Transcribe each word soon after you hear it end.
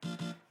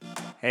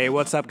Hey,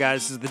 what's up,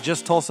 guys? This is the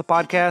JustTulsa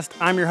Podcast.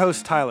 I'm your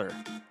host, Tyler.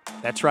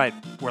 That's right,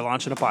 we're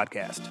launching a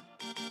podcast.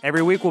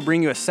 Every week, we'll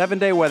bring you a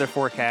 7-day weather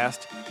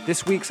forecast,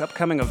 this week's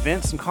upcoming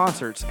events and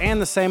concerts,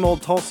 and the same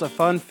old Tulsa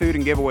fun, food,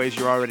 and giveaways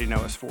you already know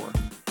us for.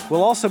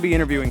 We'll also be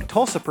interviewing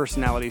Tulsa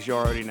personalities you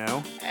already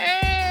know.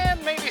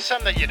 And maybe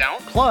some that you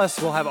don't.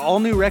 Plus, we'll have all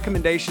new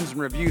recommendations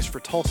and reviews for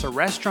Tulsa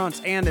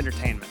restaurants and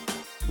entertainment.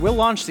 We'll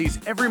launch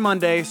these every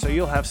Monday, so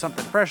you'll have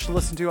something fresh to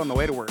listen to on the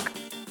way to work.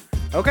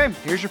 Okay,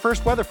 here's your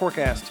first weather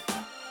forecast.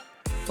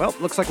 Well,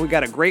 looks like we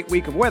got a great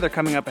week of weather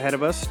coming up ahead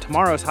of us.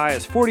 Tomorrow's high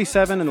is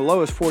 47 and the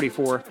low is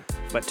 44,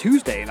 but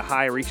Tuesday the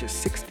high reaches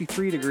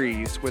 63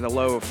 degrees with a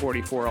low of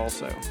 44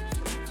 also.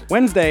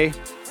 Wednesday,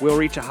 we'll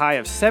reach a high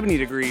of 70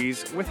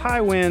 degrees with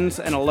high winds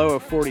and a low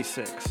of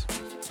 46.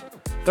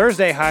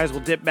 Thursday highs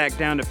will dip back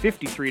down to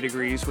 53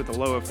 degrees with a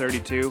low of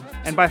 32,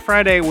 and by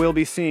Friday we'll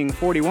be seeing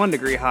 41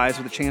 degree highs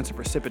with a chance of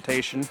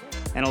precipitation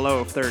and a low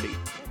of 30.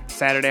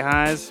 Saturday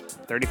highs,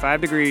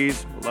 35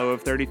 degrees, low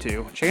of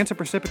 32, chance of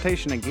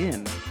precipitation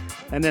again.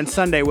 And then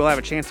Sunday we'll have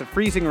a chance of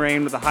freezing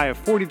rain with a high of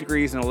 40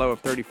 degrees and a low of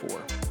 34.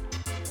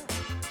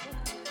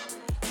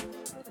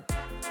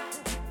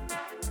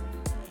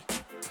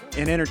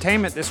 In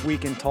entertainment this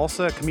week in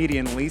Tulsa,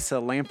 comedian Lisa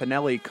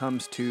Lampanelli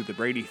comes to the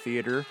Brady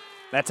Theater.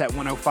 That's at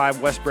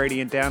 105 West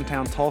Brady in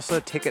downtown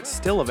Tulsa. Tickets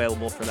still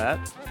available for that.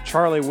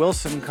 Charlie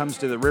Wilson comes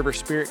to the River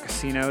Spirit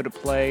Casino to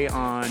play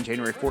on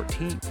January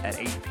 14th at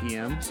 8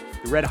 p.m.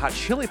 The Red Hot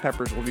Chili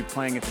Peppers will be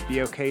playing at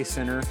the BOK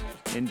Center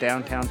in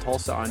downtown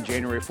Tulsa on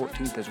January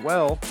 14th as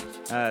well.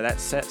 That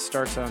set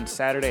starts on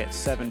Saturday at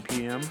 7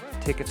 p.m.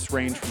 Tickets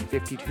range from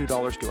 $52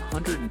 to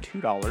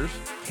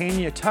 $102.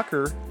 Tanya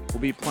Tucker will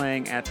be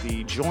playing at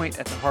the Joint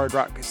at the Hard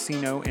Rock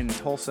Casino in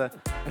Tulsa.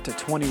 That's a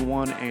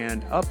 21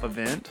 and up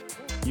event.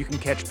 You can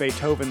catch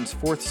Beethoven's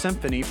Fourth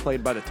Symphony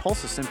played by the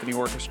Tulsa Symphony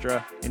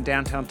Orchestra in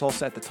downtown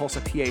Tulsa at the Tulsa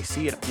PAC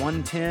at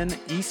 110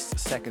 East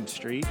 2nd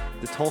Street.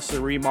 The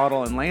Tulsa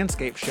Remodel and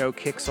Landscape Show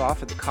kicks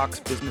off at the Cox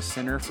Business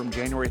Center from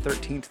January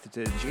 13th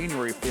to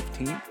January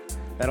 15th.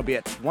 That'll be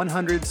at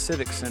 100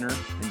 Civic Center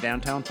in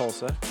downtown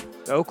Tulsa.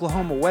 The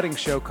Oklahoma Wedding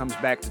Show comes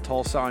back to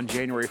Tulsa on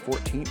January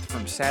 14th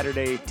from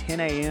Saturday 10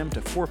 a.m. to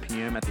 4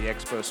 p.m. at the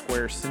Expo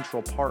Square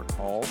Central Park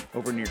Hall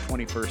over near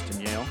 21st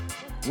and Yale.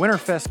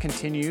 Winterfest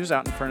continues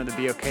out in front of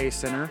the BOK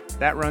Center.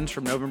 That runs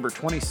from November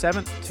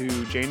 27th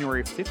to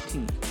January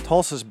 15th.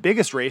 Tulsa's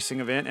biggest racing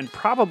event and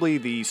probably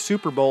the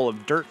Super Bowl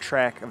of dirt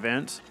track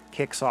events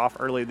kicks off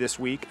early this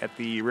week at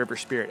the River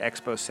Spirit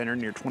Expo Center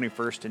near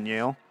 21st and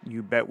Yale.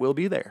 You bet we'll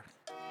be there.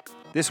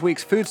 This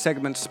week's food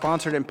segment is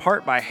sponsored in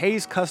part by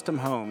Hayes Custom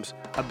Homes,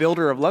 a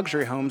builder of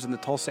luxury homes in the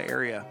Tulsa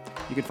area.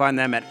 You can find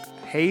them at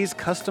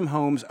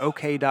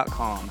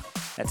hayescustomhomesok.com.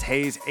 That's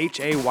Hayes,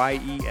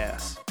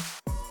 Hayes.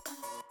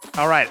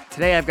 All right,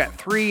 today I've got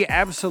 3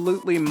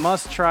 absolutely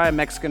must-try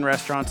Mexican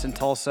restaurants in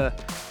Tulsa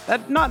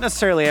that not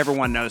necessarily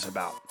everyone knows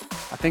about.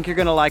 I think you're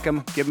going to like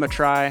them. Give them a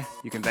try.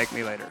 You can thank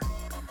me later.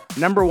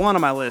 Number 1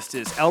 on my list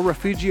is El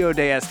Refugio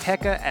de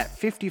Azteca at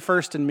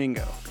 51st and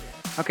Mingo.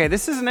 Okay,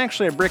 this isn't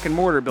actually a brick and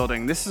mortar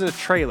building. This is a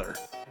trailer.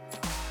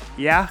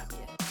 Yeah,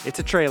 it's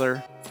a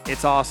trailer.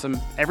 It's awesome.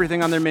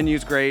 Everything on their menu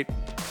is great.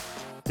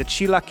 The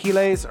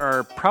chilaquiles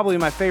are probably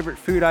my favorite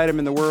food item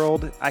in the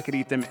world. I could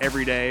eat them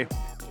every day.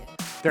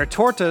 Their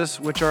tortas,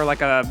 which are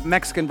like a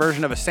Mexican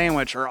version of a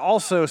sandwich, are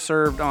also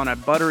served on a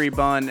buttery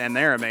bun, and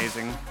they're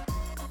amazing.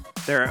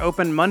 They're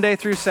open Monday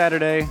through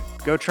Saturday.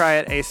 Go try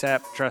it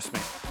ASAP, trust me.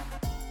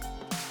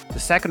 The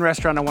second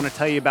restaurant I want to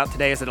tell you about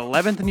today is at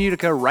 11th and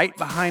Utica, right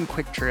behind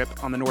Quick Trip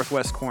on the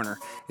northwest corner.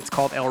 It's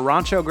called El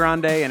Rancho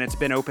Grande, and it's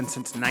been open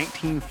since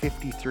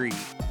 1953.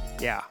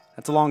 Yeah,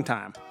 that's a long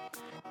time.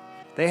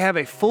 They have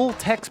a full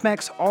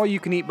Tex-Mex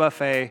all-you-can-eat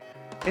buffet.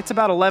 It's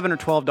about $11 or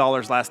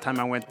 $12 last time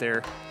I went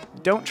there.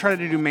 Don't try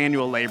to do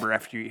manual labor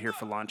after you eat here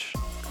for lunch.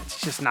 It's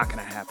just not going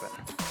to happen.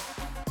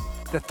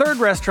 The third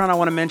restaurant I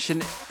want to mention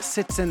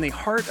sits in the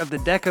heart of the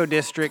Deco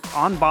District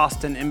on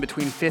Boston in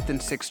between 5th and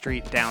 6th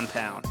Street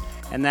downtown,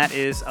 and that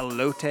is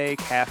Elote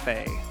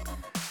Cafe.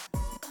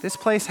 This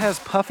place has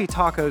puffy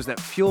tacos that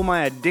fuel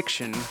my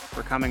addiction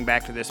for coming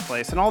back to this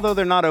place, and although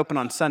they're not open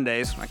on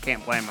Sundays, I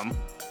can't blame them.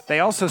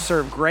 They also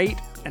serve great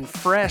and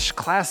fresh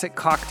classic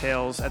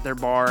cocktails at their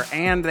bar,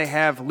 and they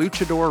have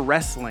luchador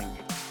wrestling.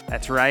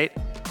 That's right,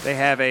 they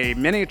have a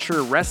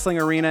miniature wrestling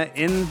arena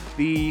in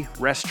the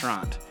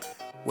restaurant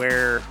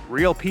where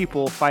real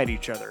people fight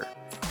each other.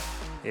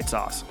 It's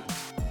awesome.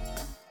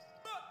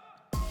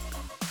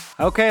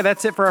 Okay,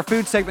 that's it for our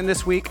food segment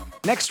this week.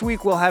 Next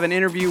week, we'll have an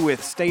interview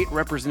with State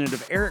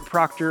Representative Eric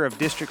Proctor of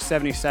District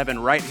 77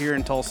 right here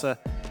in Tulsa.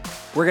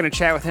 We're going to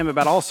chat with him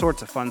about all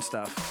sorts of fun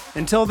stuff.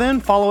 Until then,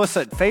 follow us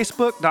at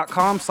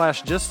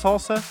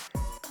facebook.com/justtulsa,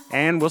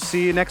 and we'll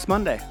see you next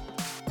Monday.